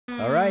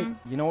All right,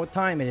 you know what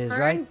time it is,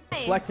 right? Burn.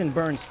 Reflect and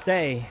burn,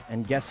 stay,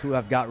 and guess who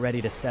I've got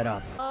ready to set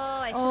up? Oh,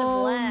 I should have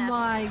Oh left.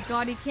 my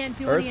god, he can't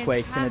do any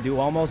Earthquake's gonna attack. do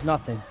almost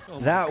nothing. Oh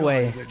my That God,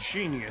 way. he's a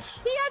genius.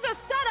 He has a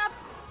setup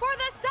for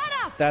the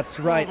setup! That's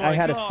right. Oh my I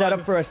had a God.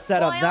 setup for a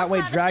setup. Well, I That also way,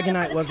 have a setup for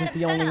Dragonite the wasn't the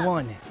setup only setup.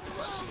 one.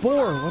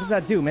 Spore, what does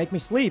that do? Make me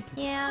sleep?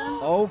 Yeah.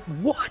 Oh,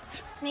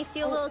 what? Makes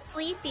you a little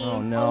sleepy. Oh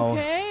no.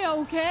 Okay,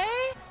 okay.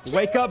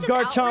 Wake up, just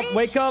Garchomp. outrage?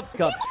 Wake up.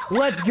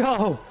 Let's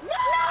go.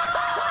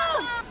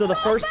 So the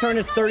first turn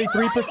is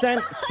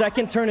 33%.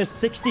 Second turn is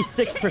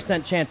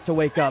 66% chance to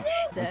wake up.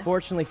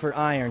 Unfortunately for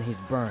Iron, he's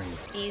burned.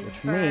 He's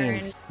Which burned.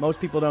 means most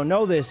people don't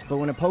know this, but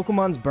when a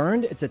Pokemon's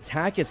burned, its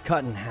attack is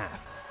cut in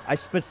half. I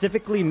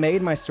specifically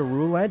made my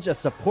Ceruledge a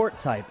support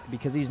type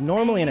because he's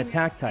normally an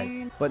attack type.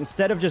 But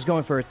instead of just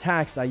going for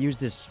attacks, I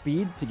used his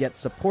speed to get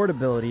support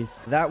abilities.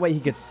 That way he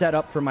could set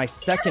up for my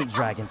second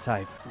dragon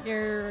type.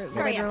 You're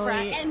Hurry up,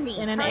 literally bruh. End me.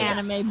 in an Hurry up.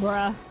 anime,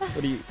 bruh.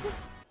 What do you...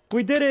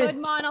 We did it! Good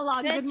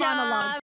monologue, Good good monologue. job.